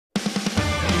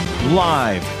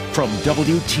Live from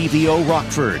WTVO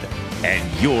Rockford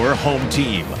and your home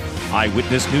team.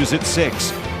 Eyewitness News at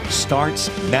 6 starts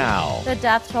now. The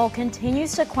death toll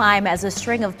continues to climb as a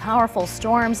string of powerful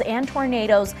storms and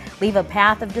tornadoes leave a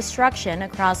path of destruction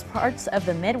across parts of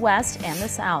the Midwest and the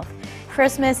South.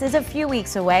 Christmas is a few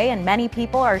weeks away and many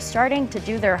people are starting to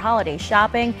do their holiday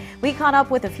shopping. We caught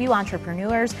up with a few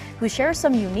entrepreneurs who share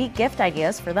some unique gift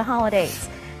ideas for the holidays.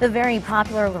 The very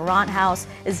popular Laurent house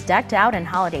is decked out in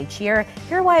holiday cheer.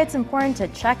 Hear why it's important to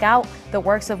check out the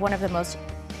works of one of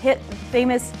the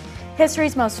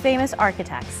history's most famous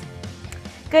architects.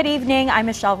 Good evening, I'm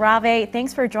Michelle Rave.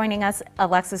 Thanks for joining us.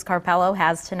 Alexis Carpello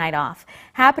has tonight off.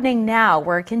 Happening now,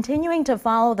 we're continuing to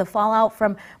follow the fallout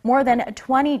from more than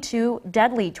 22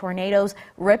 deadly tornadoes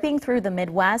ripping through the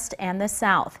Midwest and the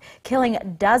South,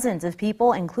 killing dozens of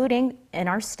people, including in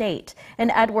our state. In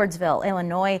Edwardsville,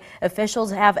 Illinois,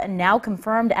 officials have now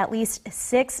confirmed at least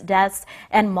 6 deaths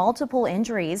and multiple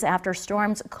injuries after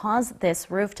storms caused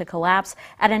this roof to collapse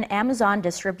at an Amazon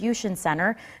distribution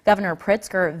center. Governor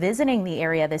Pritzker visiting the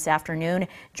area this afternoon,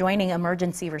 joining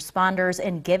emergency responders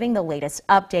and giving the latest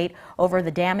update over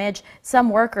the damage. Some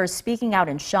workers speaking out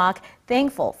in shock,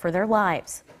 thankful for their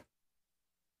lives.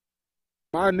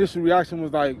 My initial reaction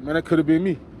was like, man, it could have been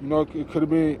me. You know, it could have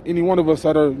been any one of us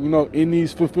that are, in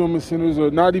these fulfillment centers,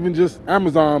 or not even just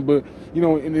Amazon, but,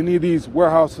 in any of these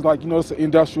warehouses, like, it's an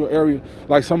industrial area.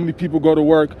 Like, so many people go to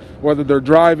work, whether they're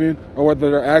driving or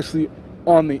whether they're actually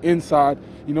on the inside,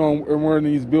 and we're in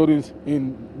these buildings,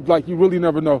 and, like, you really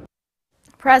never know.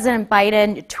 President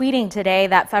Biden tweeting today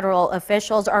that federal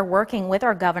officials are working with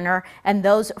our governor and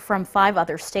those from 5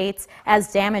 other states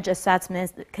as damage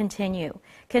assessments continue.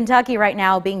 Kentucky right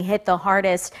now being hit the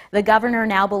hardest. The governor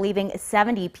now believing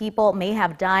 70 people may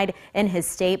have died in his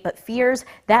state, but fears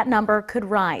that number could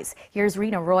rise. Here's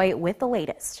Rena Roy with the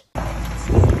latest.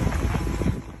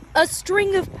 A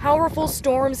string of powerful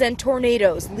storms and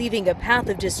tornadoes leaving a path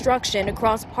of destruction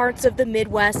across parts of the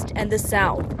Midwest and the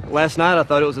South. Last night I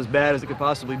thought it was as bad as it could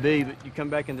possibly be, but you come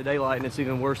back into daylight and it's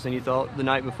even worse than you thought the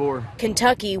night before.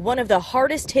 Kentucky, one of the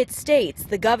hardest hit states,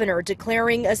 the governor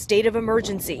declaring a state of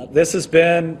emergency. This has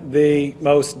been the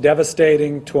most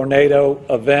devastating tornado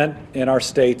event in our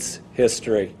state's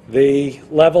history. The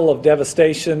level of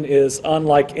devastation is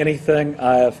unlike anything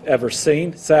I have ever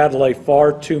seen. Sadly,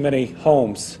 far too many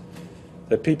homes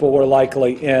that people were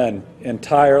likely in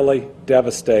entirely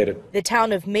devastated. The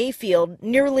town of Mayfield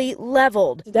nearly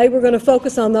leveled. Today we're going to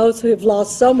focus on those who have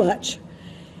lost so much,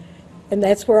 and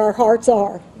that's where our hearts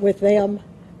are, with them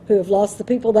who have lost the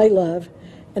people they love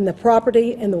and the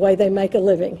property and the way they make a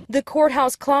living. The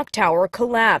courthouse clock tower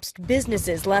collapsed,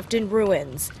 businesses left in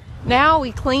ruins. Now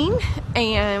we clean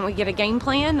and we get a game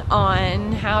plan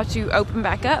on how to open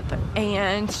back up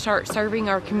and start serving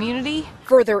our community.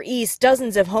 Further east,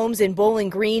 dozens of homes in Bowling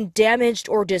Green damaged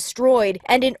or destroyed.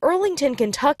 And in Arlington,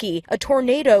 Kentucky, a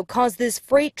tornado caused this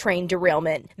freight train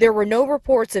derailment. There were no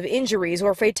reports of injuries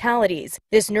or fatalities.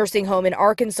 This nursing home in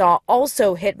Arkansas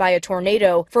also hit by a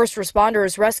tornado. First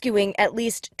responders rescuing at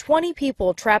least 20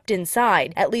 people trapped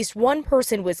inside. At least 1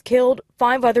 person was killed,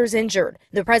 5 others injured.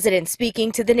 The president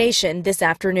speaking to the nation this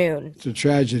afternoon. It's a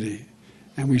tragedy,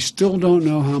 and we still don't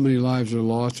know how many lives are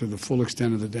lost or the full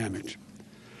extent of the damage.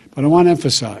 But I want to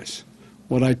emphasize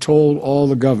what I told all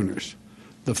the governors.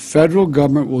 The federal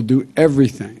government will do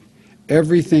everything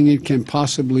it can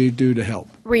possibly do to help.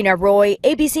 Rena Roy,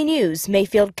 ABC News,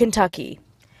 Mayfield, Kentucky.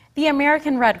 The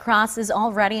American Red Cross is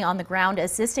already on the ground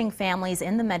assisting families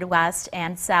in the Midwest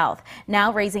and South,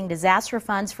 now raising disaster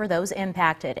funds for those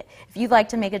impacted. If you'd like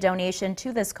to make a donation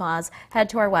to this cause, head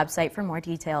to our website for more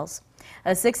details.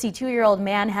 A 62-year-old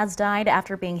man has died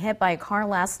after being hit by a car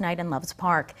last night in Loves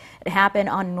Park. It happened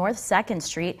on North 2nd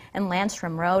Street and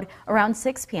Landstrom Road around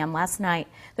 6 p.m. last night.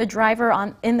 The driver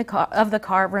of the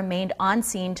car remained on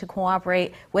scene to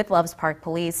cooperate with Loves Park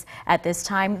police. At this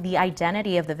time, the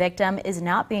identity of the victim is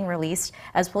not being released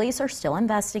as police are still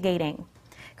investigating.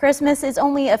 Christmas is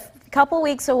only a couple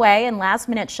weeks away and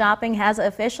last-minute shopping has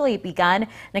officially begun.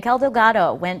 Nicole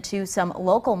Delgado went to some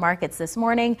local markets this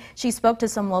morning. She spoke to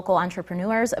some local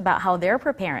entrepreneurs about how they're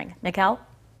preparing. Nicole?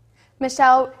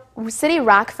 Michelle, City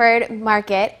Rockford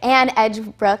Market and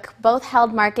Edgebrook both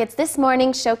held markets this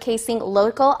morning showcasing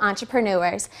local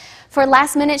entrepreneurs for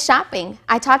last-minute shopping.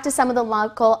 I talked to some of the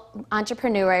local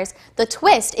entrepreneurs. The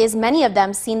twist is many of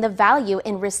them seen the value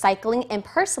in recycling and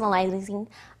personalizing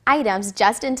items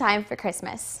just in time for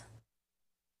Christmas.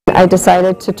 I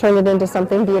decided to turn it into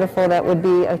something beautiful that would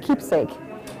be a keepsake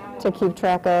to keep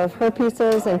track of her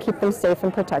pieces and keep them safe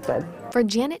and protected. For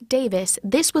Janet Davis,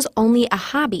 this was only a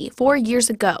hobby 4 years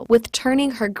ago, with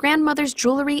turning her grandmother's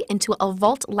jewelry into a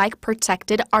vault-like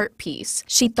protected art piece.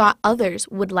 She thought others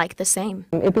would like the same.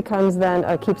 It becomes then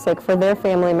a keepsake for their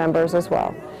family members as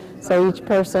well. So each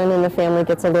person in the family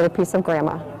gets a little piece of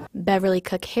grandma. Beverly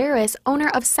Cook Harris, owner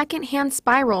of Secondhand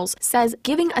Spirals, says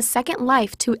giving a second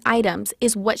life to items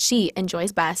is what she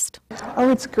enjoys best.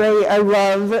 Oh, it's great. I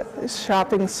love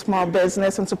shopping small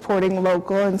business and supporting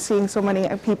local, and seeing so many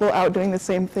people out doing the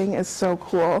same thing is so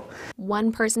cool.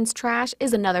 One person's trash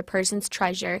is another person's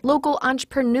treasure. Local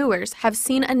entrepreneurs have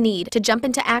seen a need to jump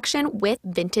into action with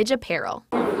vintage apparel.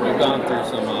 We've gone through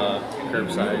some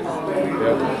curbside.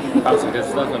 Found some good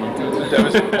stuff in them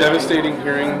too. Devastating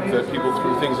hearing that people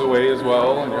threw things away as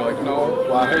well, and you're like, no,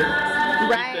 why?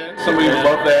 Right. Somebody would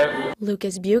love that.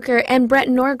 Lucas Bucher and Brett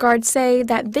Norgard say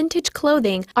that vintage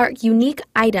clothing are unique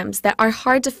items that are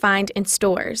hard to find in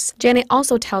stores. Janet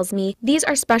also tells me these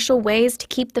are special ways to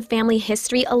keep the family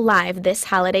history alive this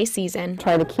holiday season.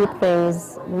 Try to keep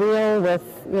things real with,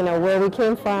 where we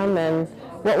came from and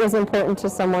what was important to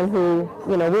someone who,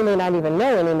 we may not even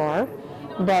know anymore,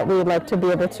 but we'd like to be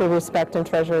able to respect and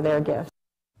treasure their gift.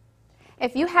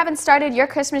 If you haven't started your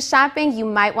Christmas shopping, you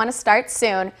might want to start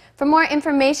soon. For more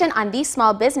information on these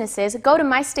small businesses, go to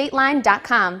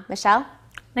mystateline.com. Michelle?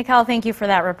 Nicole, thank you for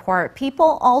that report.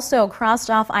 People also crossed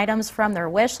off items from their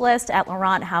wish list at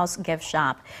Laurent House Gift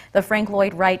Shop. The Frank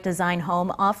Lloyd Wright design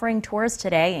home offering tours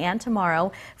today and tomorrow.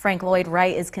 Frank Lloyd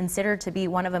Wright is considered to be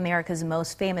one of America's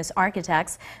most famous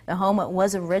architects. The home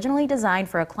was originally designed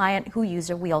for a client who used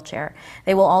a wheelchair.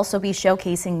 They will also be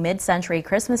showcasing mid-century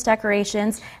Christmas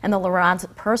decorations and the Laurent's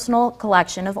personal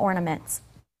collection of ornaments.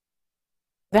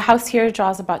 The house here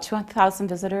draws about 2,000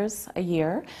 visitors a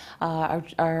year.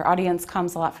 Our audience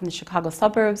comes a lot from the Chicago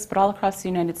suburbs, but all across the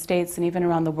United States and even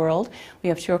around the world. We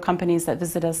have tour companies that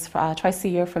visit us twice a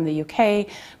year from the UK,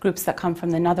 groups that come from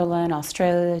the Netherlands,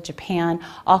 Australia, Japan,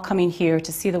 all coming here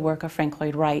to see the work of Frank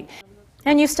Lloyd Wright.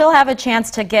 And you still have a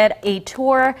chance to get a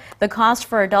tour. The cost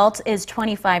for adults is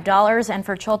 $25, and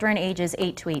for children ages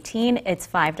 8 to 18, it's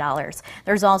 $5.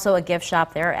 There's also a gift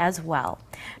shop there as well.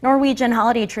 Norwegian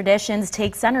holiday traditions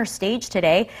take center stage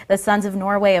today. The Sons of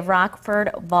Norway of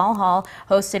Rockford Valhall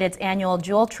hosted its annual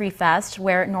Jewel Tree Fest,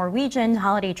 where Norwegian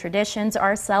holiday traditions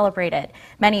are celebrated.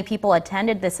 Many people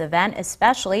attended this event,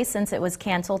 especially since it was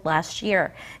canceled last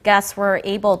year. Guests were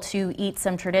able to eat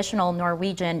some traditional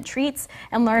Norwegian treats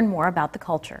and learn more about the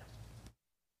culture.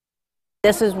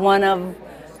 This is one of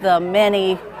the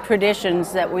many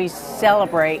traditions that we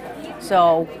celebrate.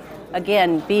 So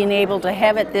again, being able to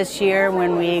have it this year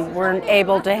when we weren't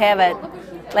able to have it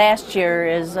last year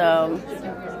is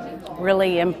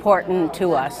really important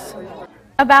to us.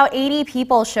 About 80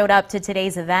 people showed up to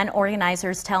today's event,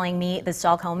 organizers telling me the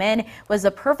Stockholm Inn was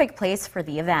the perfect place for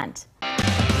the event.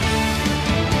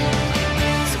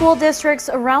 School districts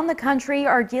around the country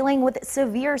are dealing with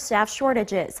severe staff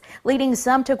shortages, leading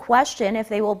some to question if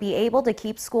they will be able to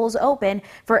keep schools open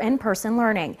for in-person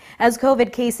learning as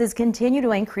COVID cases continue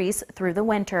to increase through the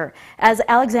winter. As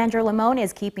Alexandra Limon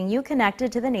is keeping you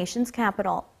connected to the nation's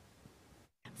capital.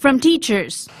 From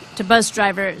teachers to bus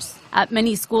drivers, at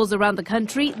many schools around the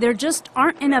country, there just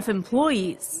aren't enough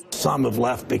employees. Some have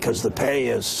left because the pay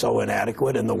is so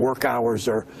inadequate and the work hours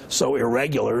are so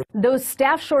irregular. Those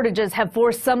staff shortages have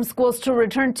forced some schools to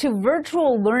return to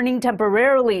virtual learning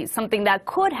temporarily, something that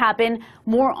could happen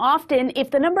more often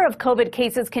if the number of COVID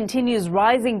cases continues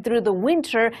rising through the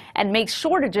winter and makes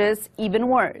shortages even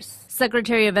worse.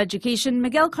 Secretary of Education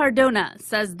Miguel Cardona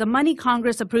says the money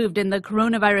Congress approved in the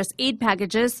coronavirus aid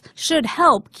packages should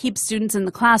help keep students in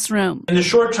the classroom. In the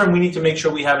short term, we need to make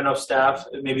sure we have enough staff,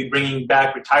 maybe bringing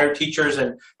back retired teachers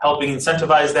and helping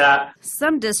incentivize that.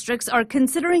 Some districts are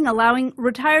considering allowing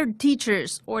retired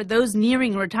teachers or those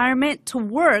nearing retirement to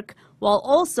work while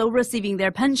also receiving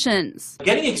their pensions.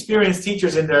 Getting experienced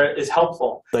teachers in there is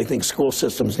helpful. I think school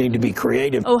systems need to be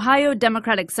creative. Ohio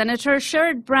Democratic Senator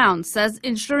Sherrod Brown says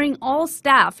ensuring all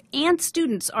staff and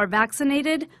students are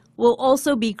vaccinated will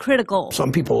also be critical.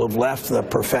 Some people have left the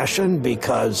profession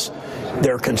because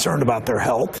they're concerned about their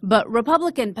health. But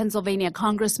Republican Pennsylvania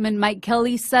Congressman Mike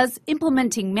Kelly says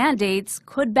implementing mandates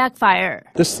could backfire.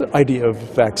 This idea of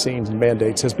vaccines and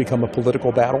mandates has become a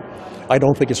political battle. I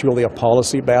don't think it's really a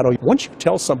policy battle. Once you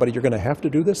tell somebody you're going to have to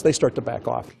do this, they start to back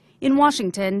off. In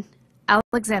Washington,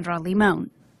 Alexandra Limon.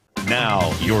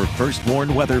 Now, your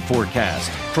firstborn weather forecast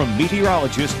from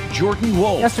meteorologist Jordan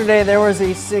Wolf. Yesterday, there was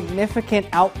a significant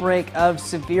outbreak of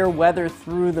severe weather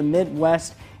through the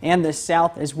Midwest and the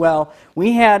South as well.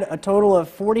 We had a total of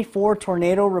 44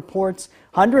 tornado reports,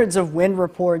 hundreds of wind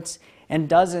reports, and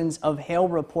dozens of hail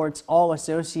reports, all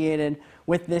associated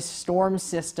with this storm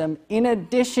system. In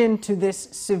addition to this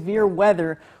severe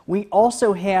weather, we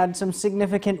also had some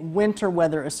significant winter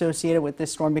weather associated with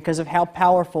this storm because of how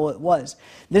powerful it was.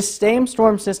 This same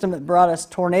storm system that brought us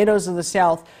tornadoes of the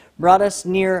south brought us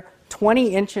near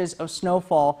 20 inches of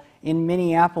snowfall in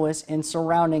Minneapolis and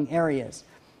surrounding areas.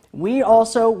 We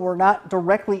also were not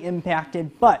directly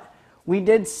impacted, but we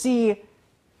did see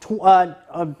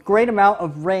a great amount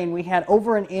of rain. We had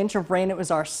over an inch of rain. It was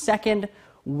our second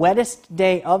wettest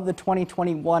day of the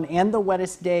 2021 and the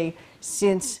wettest day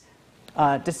since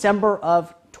December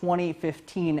of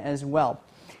 2015 as well.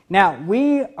 Now,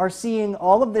 we are seeing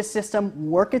all of this system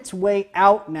work its way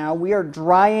out now. We are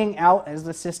drying out as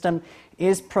the system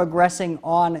is progressing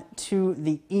on to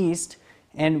the east.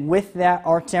 And with that,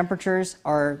 our temperatures,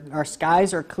 our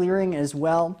skies are clearing as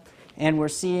well. And we're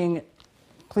seeing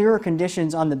clearer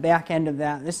conditions on the back end of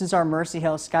that. This is our Mercy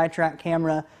Hill SkyTrack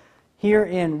camera here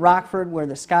in Rockford, where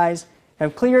the skies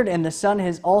have cleared and the sun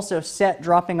has also set,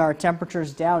 dropping our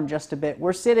temperatures down just a bit.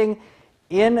 We're sitting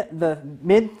in the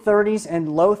mid-30s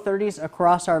and low 30s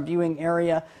across our viewing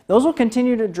area. Those will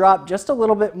continue to drop just a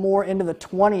little bit more into the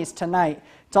 20s tonight.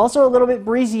 It's also a little bit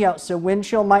breezy out, so wind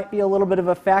chill might be a little bit of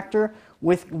a factor,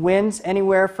 with winds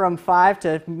anywhere from 5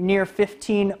 to near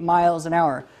 15 miles an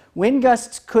hour. Wind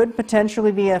gusts could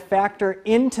potentially be a factor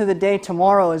into the day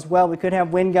tomorrow as well. We could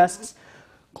have wind gusts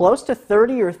close to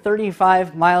 30 or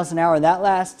 35 miles an hour. That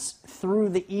lasts through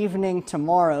the evening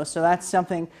tomorrow, so that's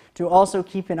something to also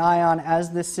keep an eye on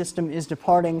as this system is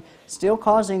departing, still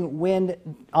causing wind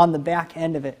on the back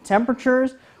end of it.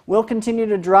 Temperatures will continue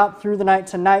to drop through the night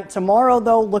tonight. Tomorrow,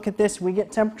 though, look at this. We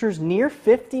get temperatures near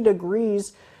 50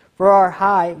 degrees for our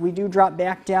high. We do drop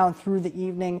back down through the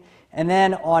evening, and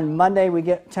then on Monday we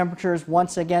get temperatures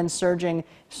once again surging.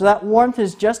 So that warmth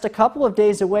is just a couple of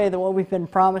days away than what we've been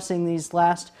promising these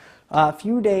last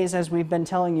few days as we've been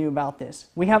telling you about this.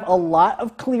 We have a lot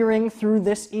of clearing through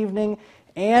this evening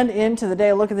and into the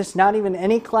day. Look at this, not even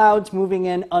any clouds moving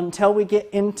in until we get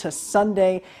into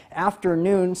Sunday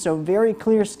afternoon. So very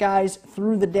clear skies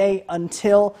through the day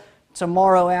until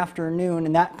tomorrow afternoon,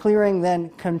 and that clearing then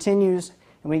continues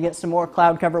and we get some more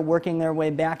cloud cover working their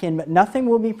way back in, but nothing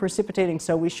will be precipitating,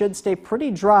 so we should stay pretty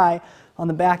dry on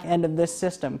the back end of this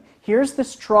system. Here's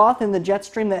this trough in the jet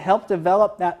stream that helped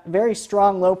develop that very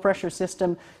strong low pressure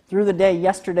system through the day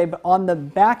yesterday, but on the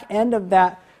back end of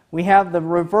that we have the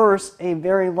reverse, a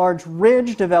very large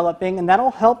ridge developing, and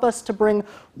that'll help us to bring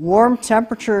warm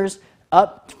temperatures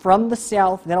up from the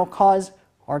south. That'll cause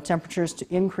our temperatures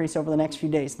to increase over the next few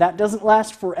days. That doesn't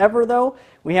last forever, though.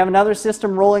 We have another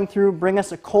system rolling through, bring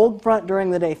us a cold front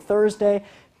during the day Thursday,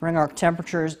 bring our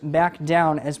temperatures back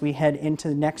down as we head into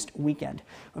the next weekend.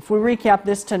 If we recap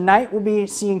this, tonight we'll be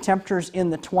seeing temperatures in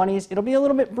the 20s. It'll be a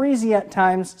little bit breezy at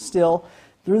times still.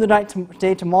 Through the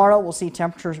day tomorrow, we'll see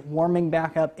temperatures warming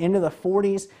back up into the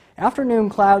 40s. Afternoon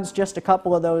clouds, just a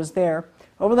couple of those there.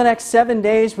 Over the next 7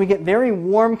 days, we get very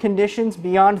warm conditions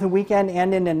beyond the weekend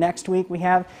and into next week. We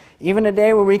have even a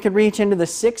day where we could reach into the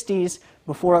 60s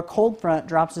before a cold front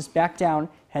drops us back down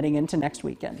heading into next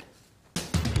weekend.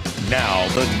 Now,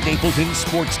 the Napleton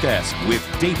Sports Desk with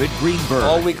David Greenberg.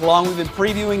 All week long, we've been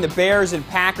previewing the Bears and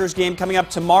Packers game coming up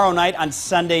tomorrow night on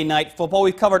Sunday Night Football.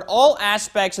 We've covered all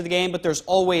aspects of the game, but there's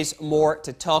always more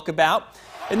to talk about.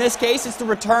 In this case, it's the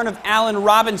return of Allen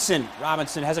Robinson.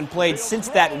 Robinson hasn't played since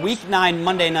that Week 9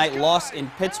 Monday night loss in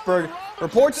Pittsburgh.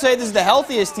 Reports say this is the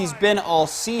healthiest he's been all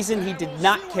season. He did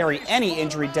not carry any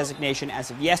injury designation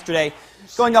as of yesterday.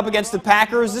 Going up against the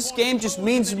Packers, this game just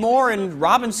means more, and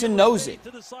Robinson knows it.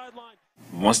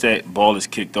 Once that ball is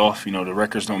kicked off, the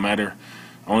records don't matter.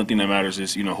 The only thing that matters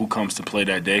is, who comes to play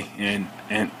that day and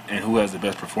who has the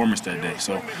best performance that day.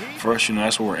 So for us,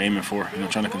 that's what we're aiming for,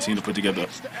 trying to continue to put together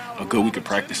a good week of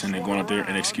practice and then going out there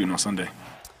and executing on Sunday.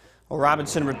 Well,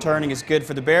 Robinson returning is good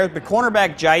for the Bears, but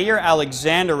cornerback Jair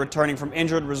Alexander returning from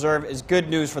injured reserve is good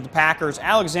news for the Packers.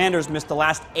 Alexander's missed the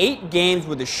last 8 games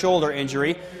with a shoulder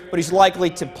injury, but he's likely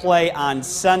to play on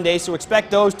Sunday, so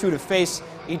expect those two to face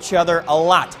each other a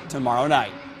lot tomorrow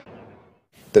night.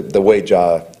 The way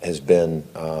Ja has been,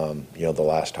 the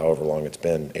last however long it's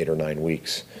been, 8 or 9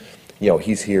 weeks,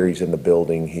 he's here, he's in the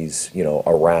building, he's,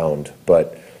 around,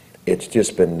 but it's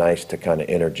just been nice to kind of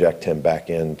interject him back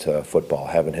into football,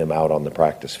 having him out on the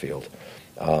practice field,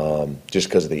 just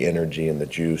because of the energy and the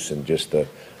juice and just the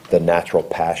natural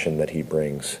passion that he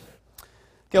brings.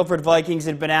 Guilford Vikings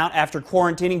had been out after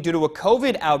quarantining due to a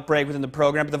COVID outbreak within the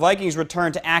program, but the Vikings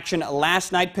returned to action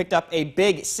last night, picked up a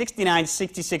big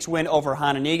 69-66 win over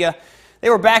Hononegah. They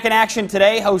were back in action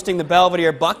today, hosting the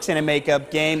Belvedere Bucks in a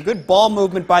makeup game. Good ball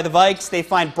movement by the Vikes. They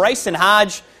find Bryson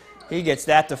Hodge. He gets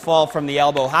that to fall from the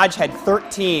elbow. Hodge had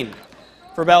 13.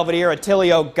 For Belvedere,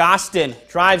 Attilio Gostin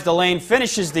drives the lane,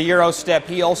 finishes the Euro step.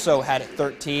 He also had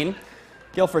 13.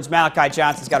 Guilford's Malachi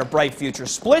Johnson's got a bright future.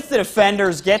 Splits the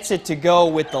defenders, gets it to go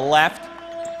with the left.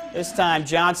 This time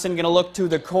Johnson going to look to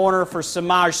the corner for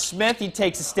Samaj Smith. He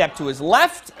takes a step to his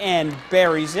left and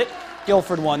buries it.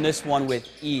 Guilford won this one with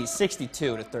ease,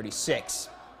 62-36.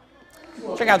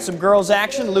 Check out some girls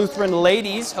action. Lutheran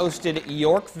ladies hosted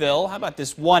Yorkville. How about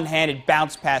this one-handed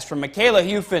bounce pass from Michaela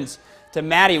Hufens to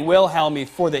Maddie Wilhelmy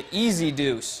for the easy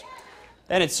deuce.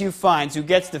 Then it's Hugh Fines who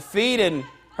gets the feed, and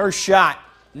her shot,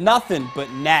 nothing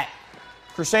but net.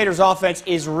 Crusaders' offense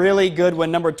is really good when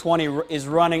number 20 is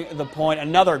running the point.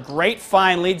 Another great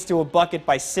find leads to a bucket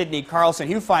by Sydney Carlson.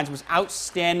 Hugh Fines was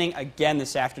outstanding again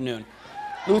this afternoon.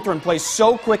 Lutheran plays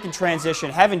so quick in transition.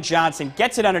 Heaven Johnson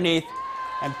gets it underneath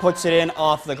and puts it in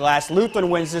off the glass. Lutheran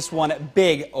wins this one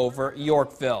big over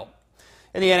Yorkville.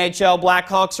 In the NHL,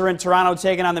 Blackhawks are in Toronto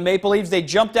taking on the Maple Leafs. They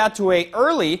jumped out to an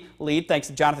early lead thanks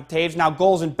to Jonathan Taves. Now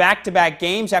goals in back-to-back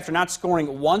games after not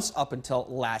scoring once up until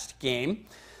last game.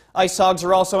 Ice Hogs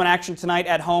are also in action tonight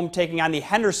at home taking on the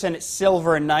Henderson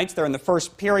Silver Knights. They're in the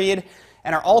first period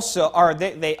and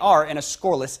they are in a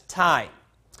scoreless tie.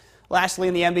 Lastly,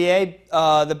 in the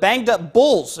NBA, the banged-up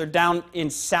Bulls are down in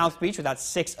South Beach without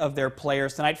 6 of their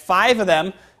players tonight. 5 of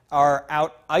them are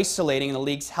out isolating in the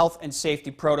league's health and safety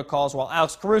protocols, while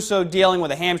Alex Caruso dealing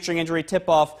with a hamstring injury.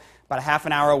 Tip-off about a half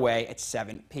an hour away at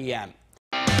 7 p.m.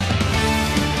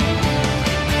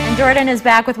 And Jordan is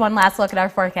back with one last look at our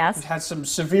forecast. We've had some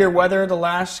severe weather the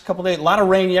last couple days. A lot of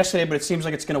rain yesterday, but it seems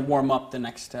like it's going to warm up the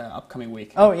next upcoming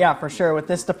week. Oh, yeah, for sure. With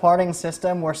this departing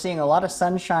system, we're seeing a lot of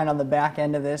sunshine on the back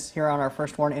end of this here on our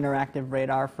First Warn interactive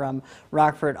radar from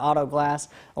Rockford Auto Glass.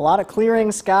 A lot of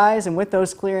clearing skies, and with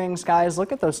those clearing skies,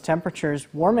 look at those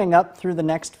temperatures warming up through the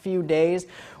next few days.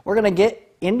 We're going to get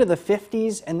into the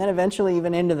 50s and then eventually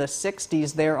even into the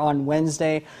 60s there on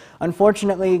Wednesday.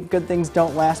 Unfortunately, good things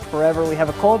don't last forever. We have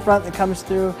a cold front that comes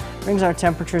through, brings our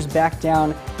temperatures back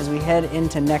down as we head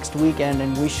into next weekend,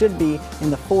 and we should be in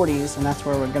the 40s, and that's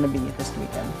where we're going to be this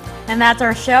weekend. And that's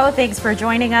our show. Thanks for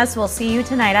joining us. We'll see you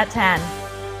tonight at 10.